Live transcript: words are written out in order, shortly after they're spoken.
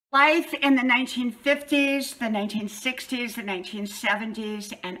Life in the 1950s, the 1960s, the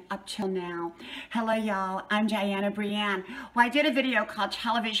 1970s, and up till now. Hello, y'all. I'm Diana Brianne. Well, I did a video called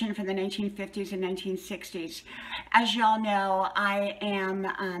Television from the 1950s and 1960s. As y'all know, I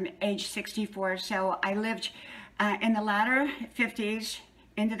am age 64, so I lived in the latter 50s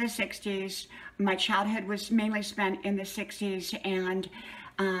into the 60s. My childhood was mainly spent in the 60s, and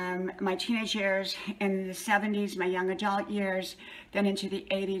my teenage years in the 70s, my young adult years, then into the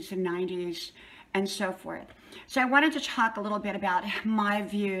 80s and 90s, and so forth. So I wanted to talk a little bit about my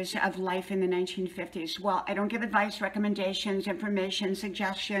views of life in the 1950s. Well, I don't give advice, recommendations, information,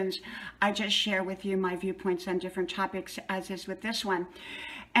 suggestions. I just share with you my viewpoints on different topics, as is with this one.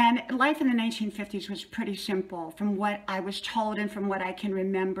 And life in the 1950s was pretty simple from what I was told and from what I can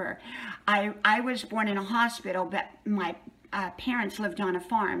remember. I was born in a hospital, but my parents lived on a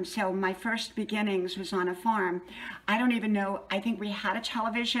farm, so my first beginnings was on a farm. I don't even know, I think we had a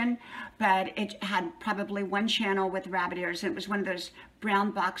television, but it had probably one channel with rabbit ears. It was one of those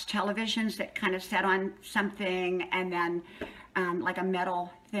brown box televisions that kind of sat on something, and then like a metal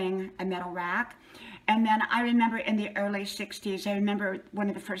thing, a metal rack. And then I remember in the early 60s, I remember one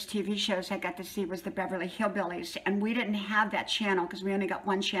of the first TV shows I got to see was the Beverly Hillbillies. And we didn't have that channel because we only got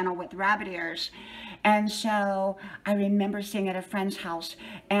one channel with rabbit ears. And so I remember seeing it at a friend's house.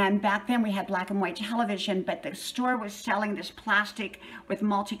 And back then we had black and white television, but the store was selling this plastic with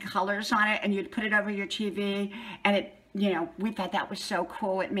multicolors on it, and you'd put it over your TV, and it, you know, we thought that was so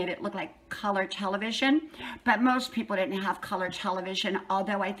cool. It made it look like color television, but most people didn't have color television,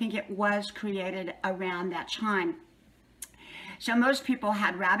 although I think it was created around that time. So most people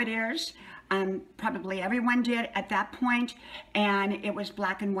had rabbit ears. Probably everyone did at that point, and it was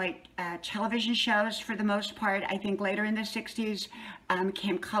black and white television shows for the most part. I think later in the 60s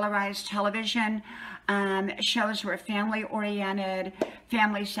came colorized television. Shows were family oriented.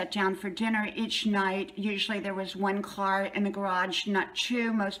 Families sat down for dinner each night. Usually there was one car in the garage, not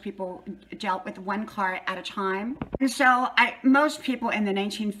two. Most people dealt with one car at a time. And so most people in the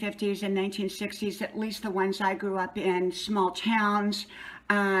 1950s and 1960s, at least the ones I grew up in, small towns,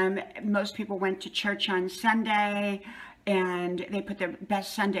 most people went to church on Sunday, and they put their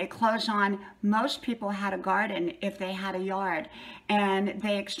best Sunday clothes on. Most people had a garden if they had a yard, and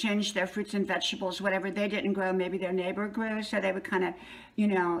they exchanged their fruits and vegetables. Whatever they didn't grow, maybe their neighbor grew, so they would kind of, you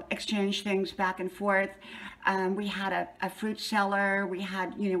know, exchange things back and forth. We had a fruit cellar. We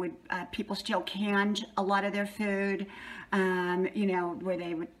had, you know, people still canned a lot of their food, you know, where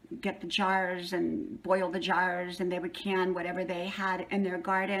they would get the jars and boil the jars, and they would can whatever they had in their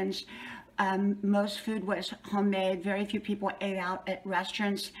gardens. Most food was homemade. Very few people ate out at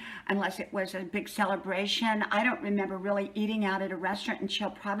restaurants unless it was a big celebration. I don't remember really eating out at a restaurant until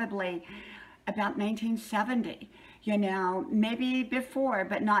probably about 1970. You know, maybe before,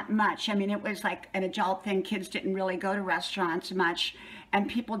 but not much. I mean, it was like an adult thing. Kids didn't really go to restaurants much, and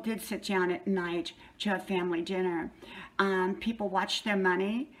people did sit down at night to a family dinner. People watched their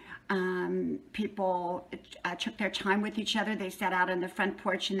money. People took their time with each other. They sat out on the front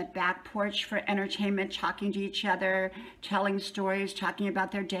porch and the back porch for entertainment, talking to each other, telling stories, talking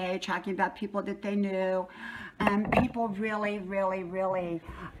about their day, talking about people that they knew. People really, really, really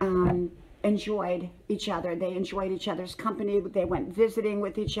enjoyed each other. They enjoyed each other's company. They went visiting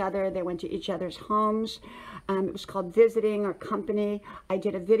with each other. They went to each other's homes. It was called visiting or company. I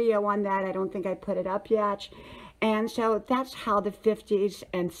did a video on that. I don't think I put it up yet. And so that's how the 50s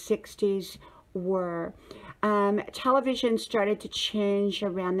and 60s were. Television started to change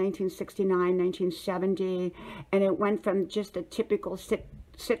around 1969, 1970, and it went from just a typical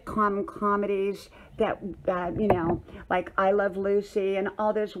sitcom comedies that, you know, like I Love Lucy and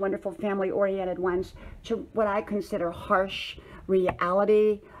all those wonderful family-oriented ones, to what I consider harsh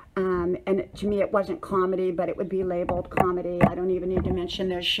reality. And to me, it wasn't comedy, but it would be labeled comedy. I don't even need to mention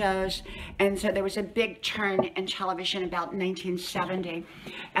those shows. And so there was a big turn in television about 1970.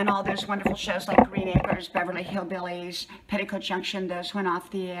 And all those wonderful shows like Green Acres, Beverly Hillbillies, Petticoat Junction, those went off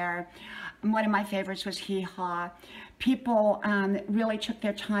the air. And one of my favorites was Hee Haw. People really took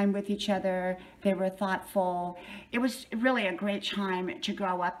their time with each other. They were thoughtful. It was really a great time to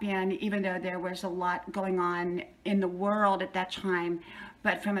grow up in, even though there was a lot going on in the world at that time.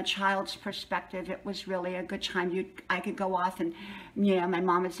 But from a child's perspective, it was really a good time. I could go off and, you know, my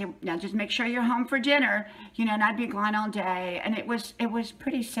mom would say, now just make sure you're home for dinner, you know, and I'd be gone all day. And it was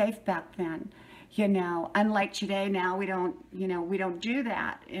pretty safe back then, you know, unlike today. Now we don't, you know, we don't do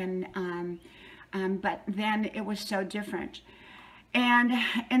that. And, but then it was so different. And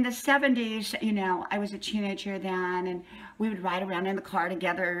in the 70s, you know, I was a teenager then, and we would ride around in the car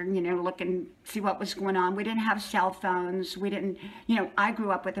together, you know, look and see what was going on. We didn't have cell phones. We didn't, you know, I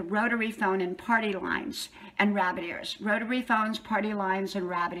grew up with a rotary phone and party lines and rabbit ears. Rotary phones, party lines, and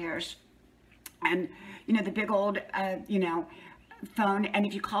rabbit ears. And, you know, the big old, you know, phone. And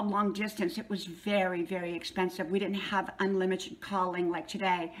if you called long distance, it was very, very expensive. We didn't have unlimited calling like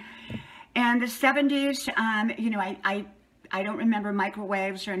today. And the 70s, you know, I don't remember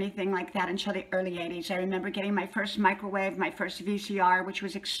microwaves or anything like that until the early 80s. I remember getting my first microwave, my first VCR, which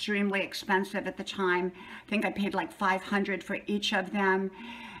was extremely expensive at the time. I think I paid like $500 for each of them.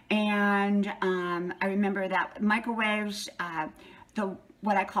 And I remember that microwaves,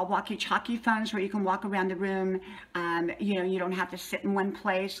 what I call walkie-talkie phones, where you can walk around the room, you know, you don't have to sit in one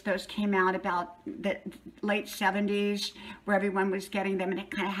place. Those came out about the late 70s, where everyone was getting them, and it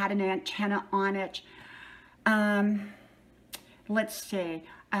kind of had an antenna on it. Let's see,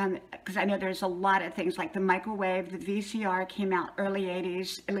 because I know there's a lot of things like the microwave. The VCR came out early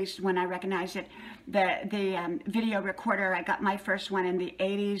 80s, at least when I recognize it. The video recorder, I got my first one in the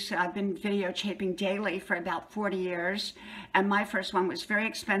 80s. I've been videotaping daily for about 40 years. And my first one was very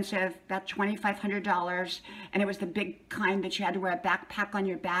expensive, about $2,500. And it was the big kind that you had to wear a backpack on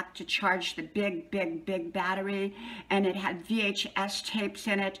your back to charge the big, big, big battery. And it had VHS tapes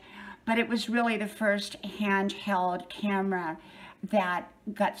in it. But it was really the first handheld camera that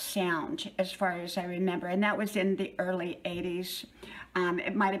got sound, as far as I remember, and that was in the early 80s.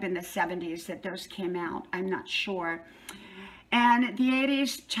 It might have been the 70s that those came out, I'm not sure. And the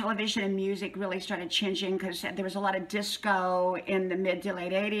 80s, television and music really started changing, because there was a lot of disco in the mid to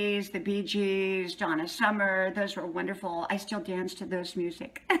late 80s, the Bee Gees, Donna Summer, those were wonderful. I still dance to those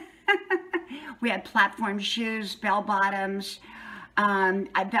music. We had platform shoes, bell bottoms.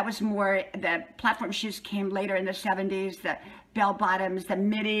 That was more, the platform shoes came later in the 70s, the bell bottoms, the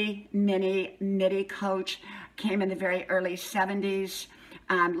midi coat came in the very early 70s,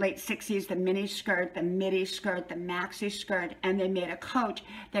 late 60s, the mini skirt, the midi skirt, the maxi skirt, and they made a coat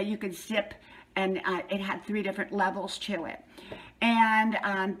that you could zip, and it had 3 different levels to it. And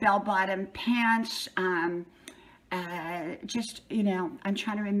bell bottom pants, just, you know, I'm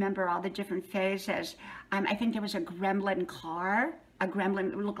trying to remember all the different phases. I think there was a gremlin car, a gremlin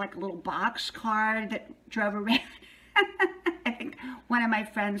that looked like a little box car that drove around. I think one of my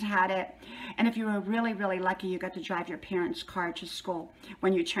friends had it. And if you were really, really lucky, you got to drive your parents' car to school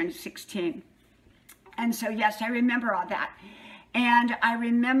when you turned 16. And so, yes, I remember all that. And I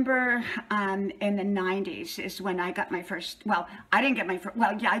remember in the 90s is when I got my first, well, I didn't get my first,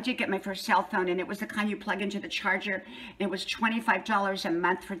 well, yeah, I did get my first cell phone, and it was the kind you plug into the charger. It was $25 a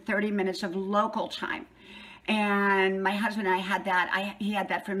month for 30 minutes of local time. And my husband and I had that. He had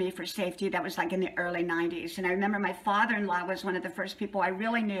that for me for safety. That was like in the early 90s. And I remember my father-in-law was one of the first people I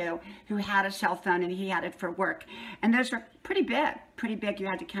really knew who had a cell phone, and he had it for work. And those were pretty big, pretty big. You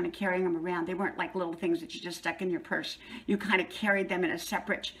had to kind of carry them around. They weren't like little things that you just stuck in your purse. You kind of carried them in a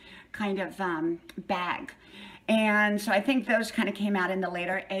separate kind of bag. And so I think those kind of came out in the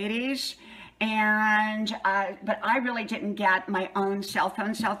later 80s. And, but I really didn't get my own cell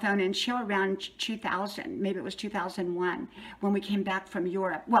phone until around 2000, maybe it was 2001, when we came back from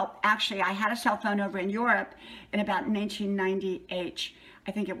Europe. Well, actually, I had a cell phone over in Europe in about 1998,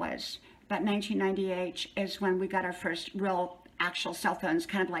 I think it was. About 1998 is when we got our first real actual cell phones,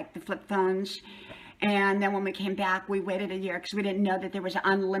 kind of like the flip phones. And then when we came back, we waited a year because we didn't know that there was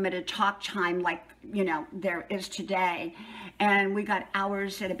unlimited talk time like, you know, there is today. And we got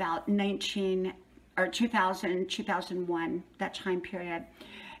ours at about 2000, 2001, that time period,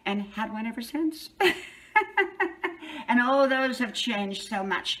 and had one ever since. And all of those have changed so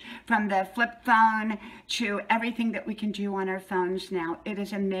much, from the flip phone to everything that we can do on our phones now. It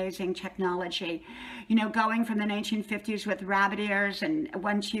is amazing technology. You know, going from the 1950s with rabbit ears and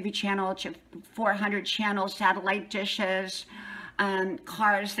one TV channel to 400 channels, satellite dishes,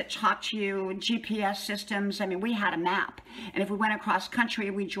 cars that talk to you, GPS systems. I mean, we had a map. And if we went across country,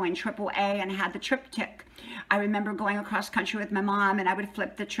 we joined AAA and had the triptych. I remember going across country with my mom, and I would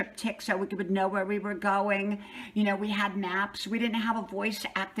flip the triptych so we would know where we were going. You know, we had maps. We didn't have a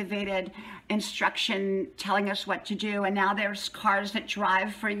voice-activated instruction telling us what to do. And now there's cars that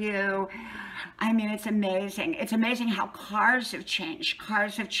drive for you. I mean, it's amazing. It's amazing how cars have changed.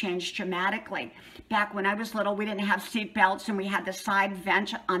 Cars have changed dramatically. Back when I was little, we didn't have seat belts, and we had the side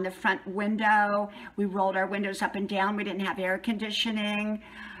vent on the front window. We rolled our windows up and down. We didn't have air conditioning.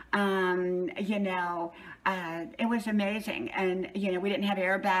 You know, it was amazing. And, you know, we didn't have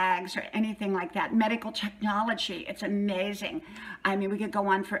airbags or anything like that. Medical technology, it's amazing. I mean, we could go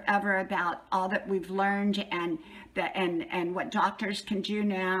on forever about all that we've learned and what doctors can do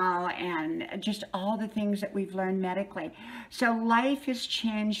now, and just all the things that we've learned medically. So life has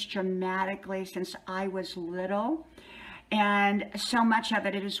changed dramatically since I was little. And so much of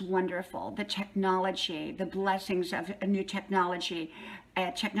it is wonderful. The technology, the blessings of a new technology.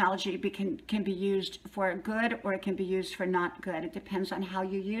 Technology can be used for good, or it can be used for not good. It depends on how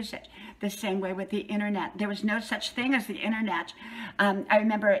you use it. The same way with the internet. There was no such thing as the internet. I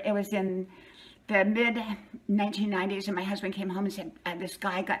remember it was in the mid-1990s, and my husband came home and said, this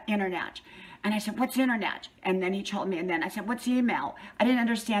guy got internet. And I said, what's internet? And then he told me, and then I said, what's email? I didn't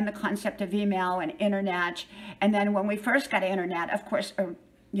understand the concept of email and internet. And then when we first got internet, of course,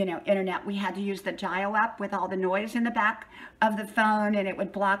 you know, internet, we had to use the dial-up with all the noise in the back of the phone, and it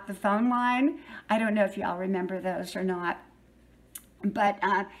would block the phone line. I don't know if y'all remember those or not. But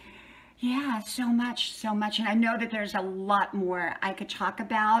yeah, so much. And I know that there's a lot more I could talk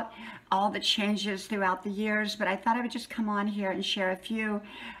about, all the changes throughout the years, but I thought I would just come on here and share a few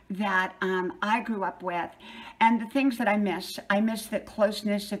that I grew up with. And the things that I miss the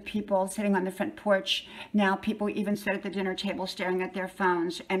closeness of people sitting on the front porch. Now people even sit at the dinner table staring at their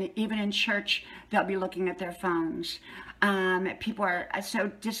phones, and even in church, they'll be looking at their phones. People are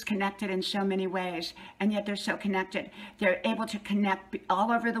so disconnected in so many ways, and yet they're so connected. They're able to connect all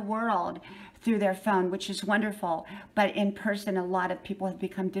over the world through their phone, which is wonderful. But in person, a lot of people have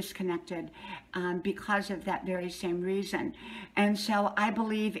become disconnected because of that very same reason. And so I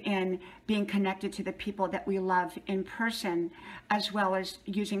believe in being connected to the people that we love in person, as well as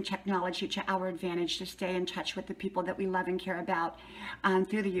using technology to our advantage to stay in touch with the people that we love and care about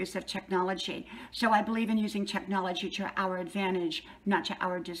through the use of technology. So I believe in using technology to our advantage, not to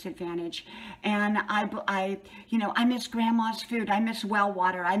our disadvantage. And you know, I miss grandma's food. I miss well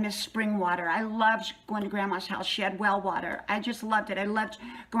water. I miss spring water. I loved going to grandma's house. She had well water. I just loved it. I loved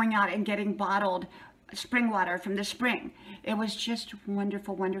going out and getting bottled spring water from the spring. It was just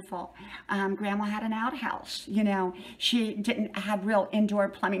wonderful, wonderful. Grandma had an outhouse. You know, she didn't have real indoor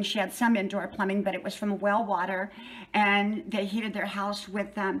plumbing. She had some indoor plumbing, but it was from well water, and they heated their house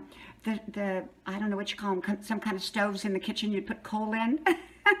with the I don't know what you call them, some kind of stoves in the kitchen you'd put coal in.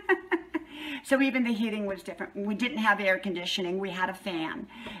 So even the heating was different. We didn't have air conditioning. We had a fan,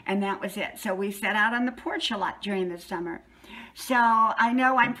 and that was it. So we sat out on the porch a lot during the summer. So I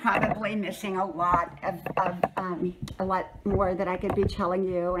know I'm probably missing a lot more that I could be telling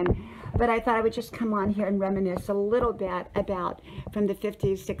you, but I thought I would just come on here and reminisce a little bit about from the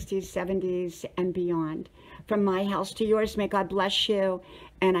 50s, 60s, 70s, and beyond. From my house to yours, may God bless you,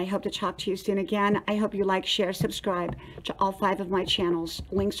 and I hope to talk to you soon again. I hope you like, share, subscribe to all 5 of my channels.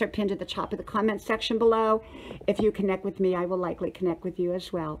 Links are pinned at the top of the comment section below. If you connect with me, I will likely connect with you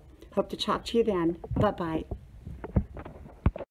as well. Hope to talk to you then. Bye-bye.